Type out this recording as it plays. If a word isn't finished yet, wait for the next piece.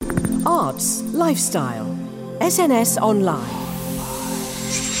Arts, lifestyle. SNS Online.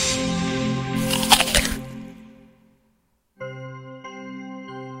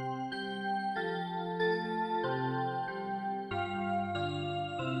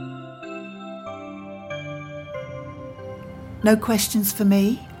 No questions for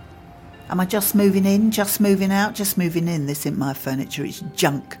me? Am I just moving in, just moving out, just moving in? This isn't my furniture, it's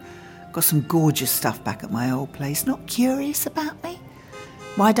junk. Got some gorgeous stuff back at my old place. Not curious about me?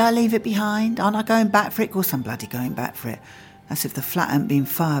 Why'd I leave it behind? Aren't I going back for it? Of course I'm bloody going back for it. As if the flat hadn't been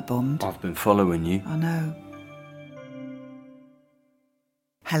firebombed. I've been following you. I know.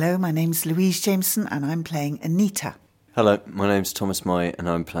 Hello, my name's Louise Jameson and I'm playing Anita. Hello, my name's Thomas Moy and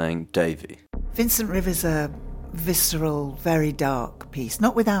I'm playing Davy. Vincent River's a visceral, very dark piece,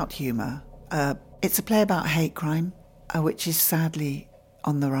 not without humour. It's a play about hate crime, which is sadly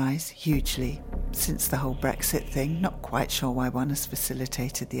on the rise, hugely, since the whole Brexit thing. Not quite sure why one has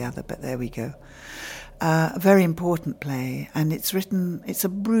facilitated the other, but there we go. A very important play, and it's a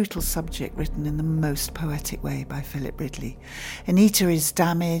brutal subject written in the most poetic way by Philip Ridley. Anita is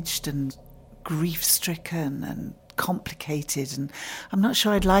damaged and grief-stricken and complicated, and I'm not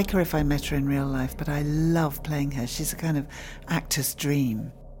sure I'd like her if I met her in real life, but I love playing her. She's a kind of actor's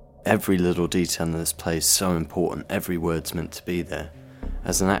dream. Every little detail in this play is so important. Every word's meant to be there.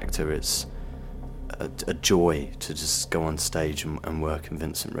 As an actor, it's a joy to just go on stage and work in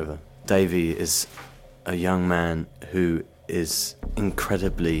Vincent River. Davy is a young man who is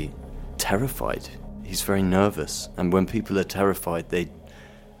incredibly terrified. He's very nervous, and when people are terrified, they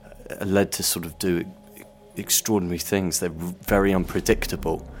are led to sort of do extraordinary things. They're very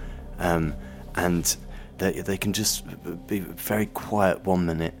unpredictable, and they can just be very quiet one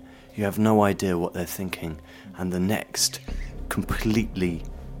minute. You have no idea what they're thinking, and the next completely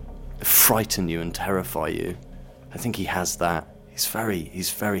frighten you and terrify you. I think he has that. He's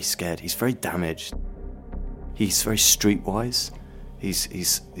very scared. He's very damaged. He's very streetwise.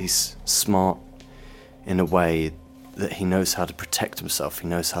 He's smart in a way that he knows how to protect himself, he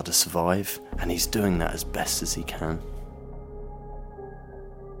knows how to survive, and he's doing that as best as he can.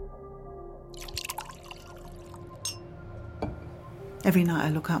 Every night I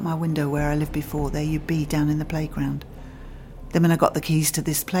look out my window where I lived before, there you'd be down in the playground. Then when I got the keys to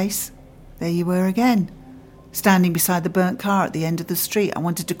this place, there you were again, standing beside the burnt car at the end of the street. I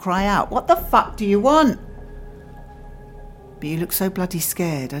wanted to cry out, "What the fuck do you want?" But you looked so bloody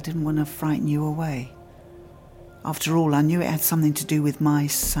scared, I didn't want to frighten you away. After all, I knew it had something to do with my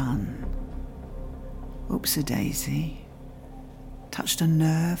son. Oops-a-daisy. Touched a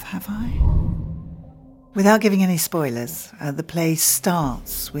nerve, have I? Without giving any spoilers, the play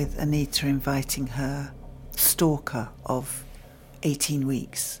starts with Anita inviting her stalker of 18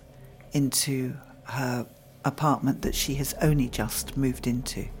 weeks into her apartment that she has only just moved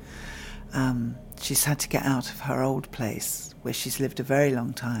into. She's had to get out of her old place, where she's lived a very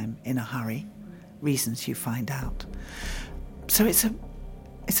long time, in a hurry. Reasons you find out. So it's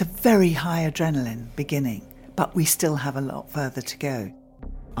a very high adrenaline beginning, but we still have a lot further to go.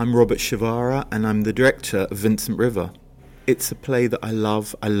 I'm Robert Shavara and I'm the director of Vincent River. It's a play that I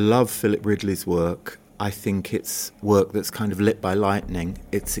love. I love Philip Ridley's work. I think it's work that's kind of lit by lightning.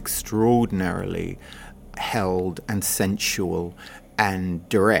 It's extraordinarily held and sensual and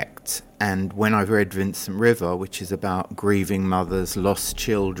direct. And when I read Vincent River, which is about grieving mothers, lost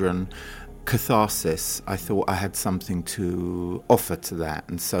children, catharsis, I thought I had something to offer to that.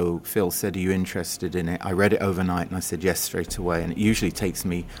 And so Phil said, "Are you interested in it?" I read it overnight and I said yes straight away. And it usually takes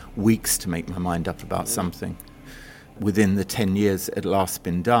me weeks to make my mind up about something. Within the 10 years it had last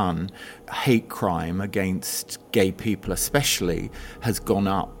been done, hate crime against gay people especially has gone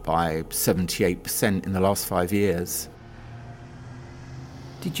up by 78% in the last 5 years.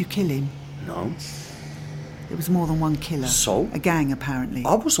 Did you kill him? No. There was more than one killer. So? A gang, apparently.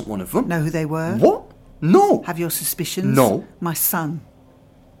 I wasn't one of them. Know who they were? What? No. Have your suspicions? No. My son.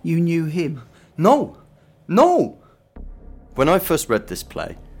 You knew him? No. When I first read this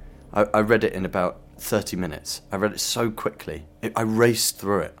play, I read it in about 30 minutes. I read it so quickly. I raced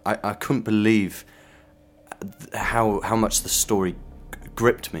through it. I couldn't believe how much the story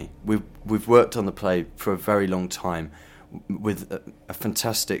gripped me. We've worked on the play for a very long time with a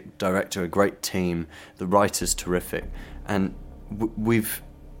fantastic director, a great team. The writer's terrific. And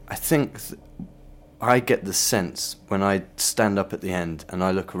I get the sense when I stand up at the end and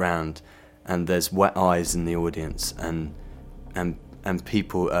I look around and there's wet eyes in the audience and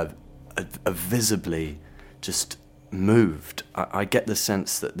people are visibly just moved. I get the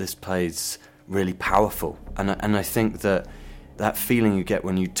sense that this play's really powerful, and I think that that feeling you get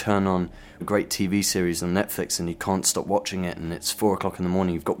when you turn on a great TV series on Netflix and you can't stop watching it, and it's 4 o'clock in the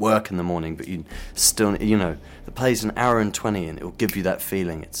morning, you've got work in the morning, but you still, the play's an hour and 20 and it'll give you that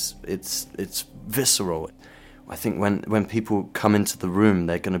feeling. It's visceral. I think when people come into the room,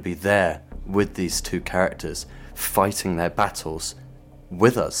 they're going to be there with these two characters fighting their battles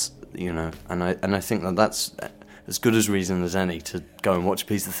with us, and I think that's as good as reason as any to go and watch a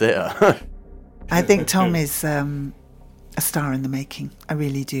piece of theatre. I think Tom is a star in the making. I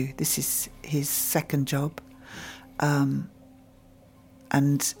really do. This is his second job. And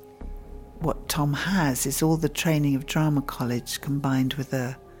what Tom has is all the training of drama college combined with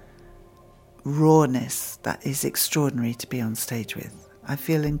a rawness that is extraordinary to be on stage with. I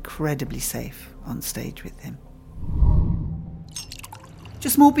feel incredibly safe on stage with him.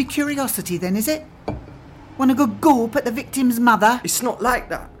 Just morbid curiosity then, is it? Want a good gulp at the victim's mother? It's not like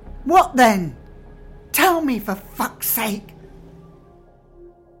that. What then? Tell me, for fuck's sake.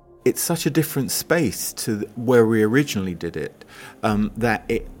 It's such a different space to where we originally did it, that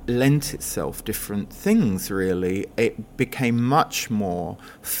it lent itself different things, really. It became much more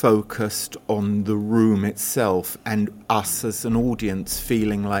focused on the room itself and us as an audience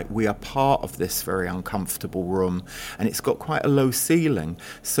feeling like we are part of this very uncomfortable room. And it's got quite a low ceiling,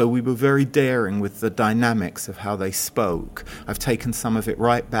 so we were very daring with the dynamics of how they spoke. I've taken some of it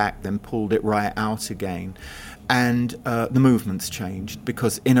right back, then pulled it right out again. And the movements changed,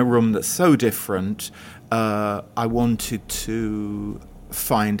 because in a room that's so different, I wanted to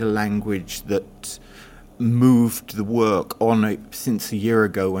find a language that moved the work on it since a year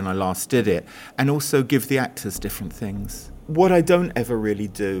ago when I last did it, and also give the actors different things. What I don't ever really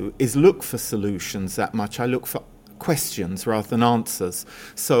do is look for solutions that much. I look for questions rather than answers.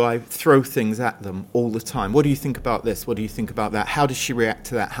 So I throw things at them all the time. What do you think about this? What do you think about that? How does she react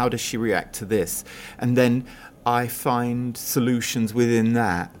to that? How does she react to this? And then I find solutions within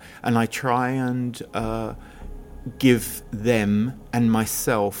that, and I try and give them and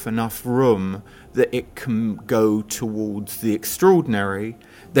myself enough room that it can go towards the extraordinary,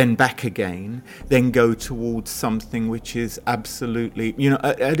 then back again, then go towards something which is absolutely,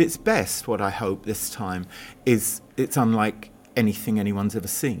 at its best. What I hope this time is it's unlike anything anyone's ever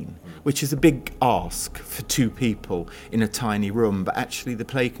seen, which is a big ask for two people in a tiny room, but actually the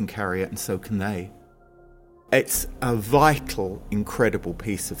play can carry it, and so can they. It's a vital, incredible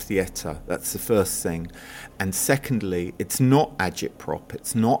piece of theatre. That's the first thing. And secondly, it's not agitprop.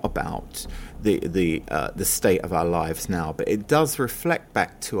 It's not about the state of our lives now, but it does reflect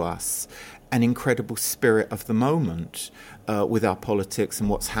back to us an incredible spirit of the moment with our politics and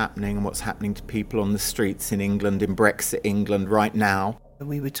what's happening to people on the streets in England, in Brexit England right now.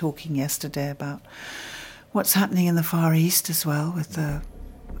 We were talking yesterday about what's happening in the Far East as well, with the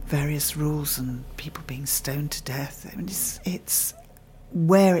various rules and people being stoned to death. I mean, it's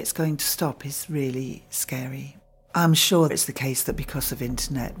where it's going to stop is really scary. I'm sure it's the case that because of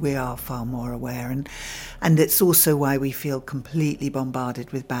internet we are far more aware, and it's also why we feel completely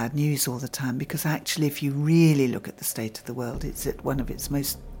bombarded with bad news all the time, because actually if you really look at the state of the world, it's at one of its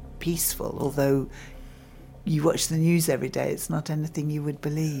most peaceful, although you watch the news every day, it's not anything you would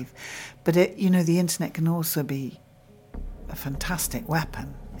believe. But the internet can also be a fantastic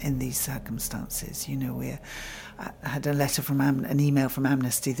weapon in these circumstances. I had an email from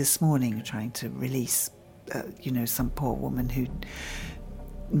Amnesty this morning trying to release, some poor woman who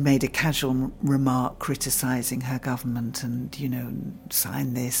made a casual remark criticising her government and,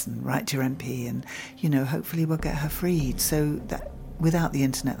 sign this and write to your MP and, hopefully we'll get her freed. So that without the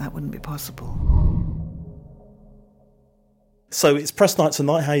internet, that wouldn't be possible. So it's press night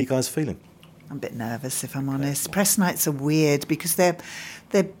tonight. How are you guys feeling? I'm a bit nervous, if I'm honest. Press nights are weird because they're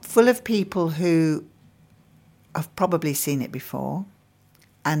full of people who have probably seen it before,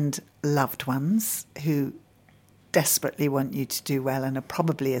 and loved ones who desperately want you to do well and are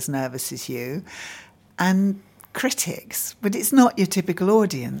probably as nervous as you, and critics. But it's not your typical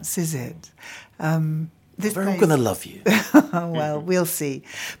audience, is it? They're all going to love you. Well, we'll see.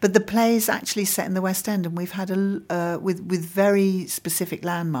 But the play is actually set in the West End, and we've had with very specific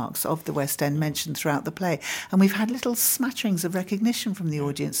landmarks of the West End mentioned throughout the play, and we've had little smatterings of recognition from the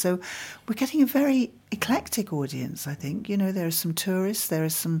audience. So we're getting a very eclectic audience, I think. There are some tourists, there are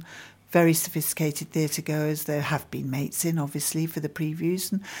some very sophisticated theatre goers. There have been mates in, obviously, for the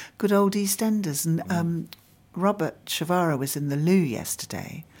previews, and good old East Enders. And Robert Shavara was in the loo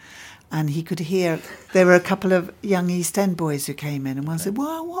yesterday, and he could hear, there were a couple of young East End boys who came in, and one said,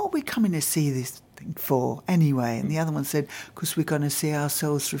 well, what are we coming to see this thing for anyway? And the other one said, because we're going to see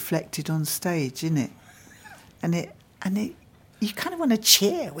ourselves reflected on stage, innit? And you kind of want to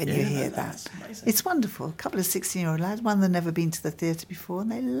cheer when you hear that. It's wonderful. A couple of 16-year-old lads, one that had never been to the theatre before,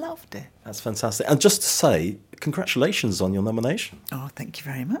 and they loved it. That's fantastic. And just to say, congratulations on your nomination. Oh, thank you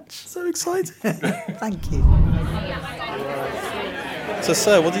very much. So exciting. Thank you. So,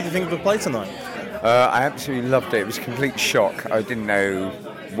 sir, what did you think of the play tonight? I absolutely loved it. It was a complete shock. I didn't know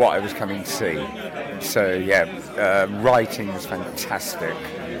what I was coming to see. So, writing was fantastic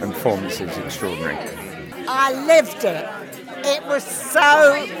and performances extraordinary. I lived it. It was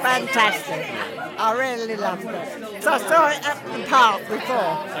so fantastic. I really loved it. So I saw it at the park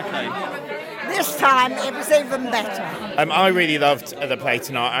before. Okay. This time it was even better. I really loved the play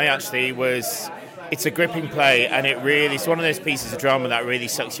tonight. It's a gripping play, and it's one of those pieces of drama that really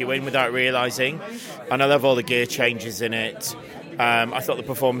sucks you in without realising. And I love all the gear changes in it. I thought the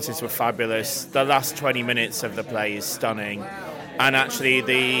performances were fabulous. The last 20 minutes of the play is stunning. And actually,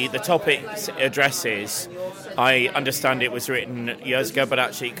 the topic it addresses, I understand it was written years ago, but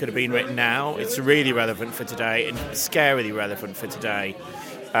actually it could have been written now. It's really relevant for today and scarily relevant for today.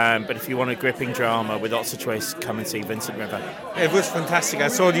 But if you want a gripping drama with lots of twists, come and see Vincent River. It was fantastic. I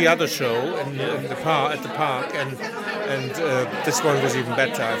saw the other show at the park, and this one was even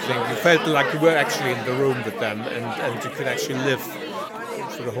better. I think you felt like you were actually in the room with them, and you could actually live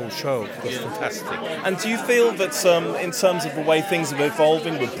for the whole show. It was fantastic. And do you feel that in terms of the way things are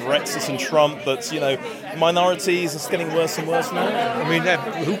evolving with Brexit and Trump, that minorities are getting worse and worse now? I mean,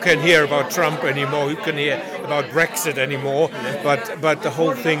 who can hear about Trump anymore? Who can hear about Brexit anymore? But the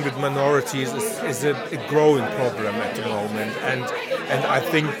whole thing with minorities is a growing problem at the moment, and I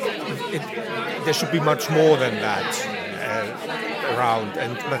think there should be much more than that around,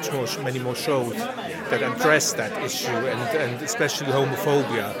 and many more shows that address that issue, and especially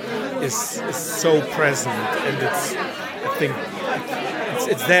homophobia is so present, and I think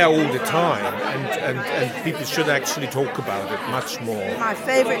it's there all the time, and people should actually talk about it much more. My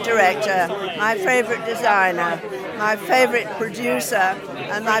favourite director, my favourite designer, my favourite producer,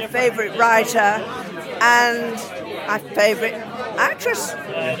 and my favourite writer, and my favourite actress.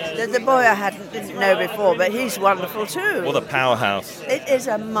 The boy I didn't know before, but he's wonderful too. What a powerhouse. It is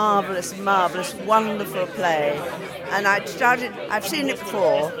a marvellous, marvellous, wonderful play. And I've seen it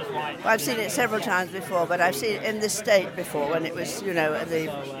before. I've seen it several times before, but I've seen it in the State before when it was, at the...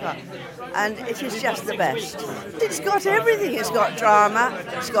 And it is just the best. It's got everything. It's got drama,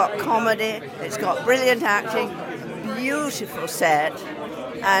 it's got comedy, it's got brilliant acting, beautiful set,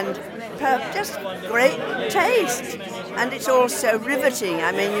 and just great taste. And it's also riveting.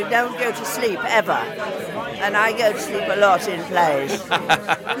 I mean, you don't go to sleep ever. And I go to sleep a lot in plays.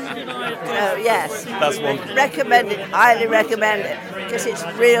 Yes. That's wonderful. Recommend it, highly recommend it. Because it's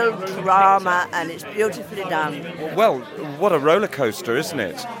real drama and it's beautifully done. Well, what a roller coaster, isn't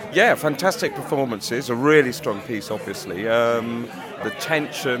it? Yeah, fantastic performances, a really strong piece, obviously. The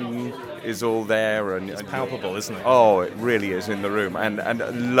tension is all there, and it's palpable, isn't it? Oh, it really is in the room,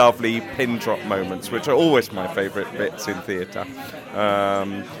 and lovely pin drop moments, which are always my favourite bits in theatre.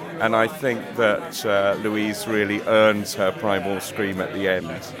 And I think that Louise really earns her primal scream at the end.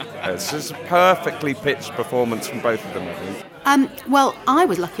 It's just a perfectly pitched performance from both of them, I think. Well, I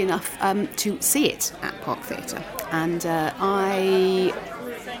was lucky enough to see it at Park Theatre, and I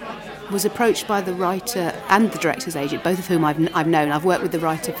was approached by the writer and the director's agent, both of whom I've known. I've worked with the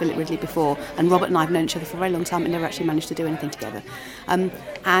writer Philip Ridley before, and Robert and I have known each other for a very long time and never actually managed to do anything together. And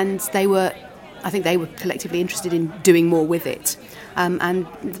I think they were collectively interested in doing more with it. And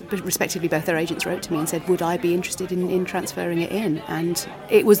respectively, both their agents wrote to me and said, would I be interested in transferring it in? And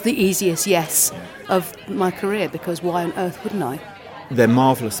it was the easiest yes of my career, because why on earth wouldn't I? They're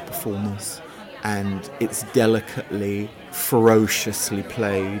marvellous performers, and it's delicately, ferociously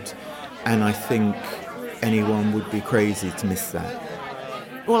played, and I think anyone would be crazy to miss that.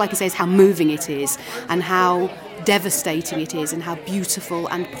 All I can say is how moving it is, and how devastating it is, and how beautiful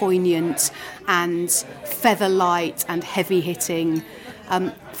and poignant and feather-light and heavy-hitting.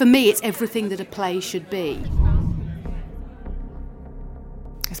 For me, it's everything that a play should be.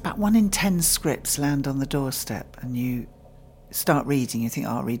 It's about 1 in 10 scripts land on the doorstep, and you start reading, you think,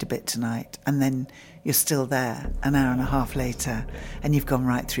 I'll read a bit tonight, and then you're still there an hour and a half later, and you've gone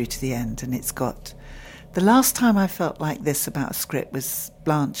right through to the end, and it's got... The last time I felt like this about a script was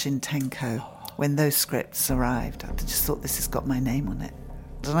Blanche in Tenko. When those scripts arrived, I just thought, this has got my name on it.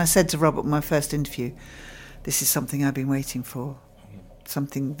 And I said to Robert in my first interview, this is something I've been waiting for,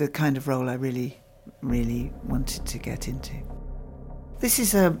 the kind of role I really, really wanted to get into. This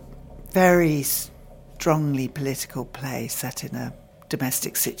is a very strongly political play set in a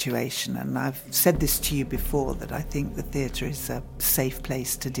domestic situation, and I've said this to you before, that I think the theatre is a safe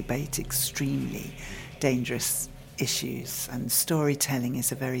place to debate extremely dangerous issues, and storytelling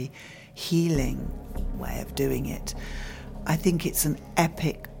is a very healing way of doing it. I think it's an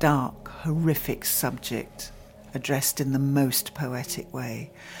epic, dark, horrific subject addressed in the most poetic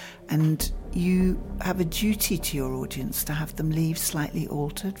way. And you have a duty to your audience to have them leave slightly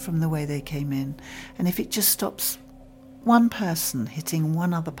altered from the way they came in. And if it just stops one person hitting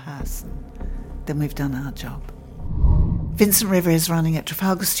one other person, then we've done our job. Vincent River is running at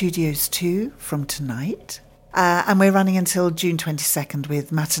Trafalgar Studios 2 from tonight. And we're running until June 22nd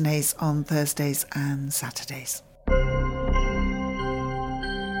with matinees on Thursdays and Saturdays.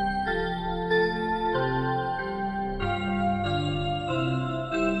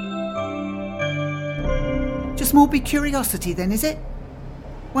 Just morbid curiosity then, is it?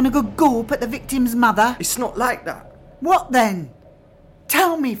 Want a good gawp at the victim's mother? It's not like that. What then?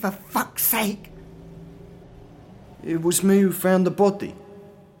 Tell me, for fuck's sake. It was me who found the body.